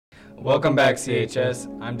Welcome back, CHS.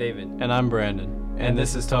 I'm David. And I'm Brandon. And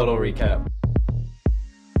this is Total Recap.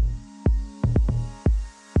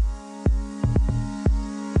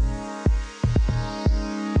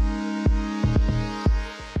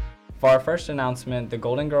 For our first announcement, the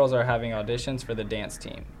Golden Girls are having auditions for the dance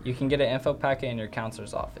team. You can get an info packet in your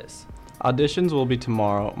counselor's office. Auditions will be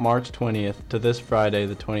tomorrow, March 20th to this Friday,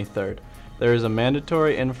 the 23rd. There is a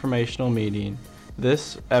mandatory informational meeting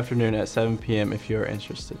this afternoon at 7 p.m. if you are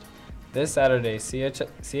interested. This Saturday,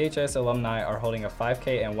 CHS alumni are holding a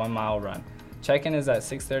 5K and 1 mile run. Check-in is at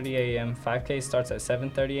 6:30 a.m., 5K starts at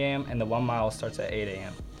 7:30 a.m., and the 1 mile starts at 8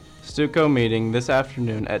 a.m. Stuco meeting this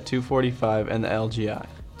afternoon at 2:45 in the LGI.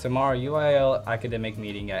 Tomorrow, UIL academic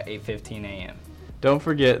meeting at 8:15 a.m. Don't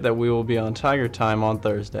forget that we will be on Tiger Time on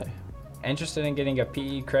Thursday. Interested in getting a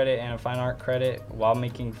PE credit and a fine art credit while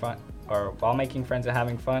making friends and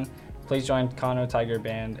having fun? Please join Kano Tiger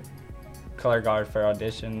Band Color Guard for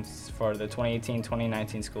auditions for the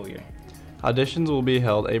 2018-2019 school year. Auditions will be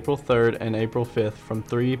held April 3rd and April 5th from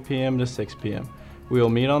 3 p.m. to 6 p.m. We will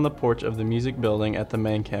meet on the porch of the music building at the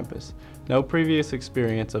main campus. No previous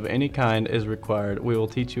experience of any kind is required. We will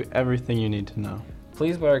teach you everything you need to know.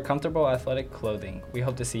 Please wear comfortable athletic clothing. We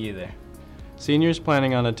hope to see you there. Seniors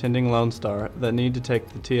planning on attending Lone Star that need to take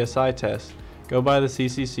the TSI test, go by the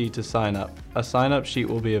CCC to sign up. A sign-up sheet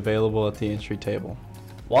will be available at the entry table.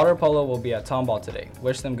 Water polo will be at Tomball today.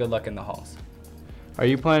 Wish them good luck in the halls. Are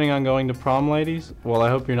you planning on going to prom, ladies? Well, I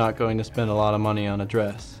hope you're not going to spend a lot of money on a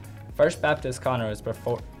dress. First Baptist Conroe is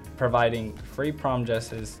providing free prom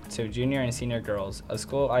dresses to junior and senior girls. A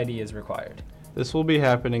school ID is required. This will be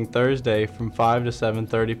happening Thursday from 5 to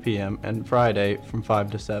 7:30 p.m. and Friday from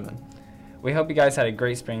 5 to 7. We hope you guys had a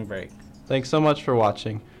great spring break. Thanks so much for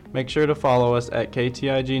watching. Make sure to follow us at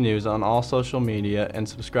KTIG News on all social media and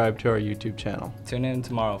subscribe to our YouTube channel. Tune in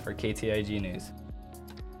tomorrow for KTIG News.